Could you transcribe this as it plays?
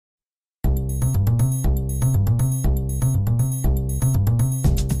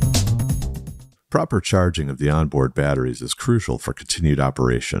Proper charging of the onboard batteries is crucial for continued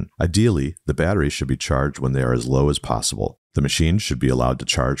operation. Ideally, the batteries should be charged when they are as low as possible. The machine should be allowed to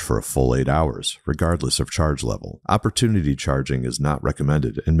charge for a full 8 hours, regardless of charge level. Opportunity charging is not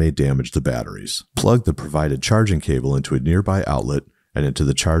recommended and may damage the batteries. Plug the provided charging cable into a nearby outlet and into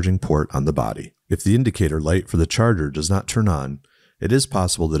the charging port on the body. If the indicator light for the charger does not turn on, it is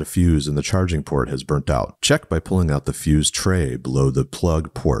possible that a fuse in the charging port has burnt out. Check by pulling out the fuse tray below the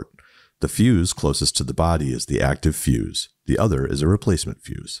plug port. The fuse closest to the body is the active fuse. The other is a replacement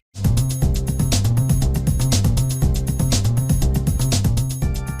fuse.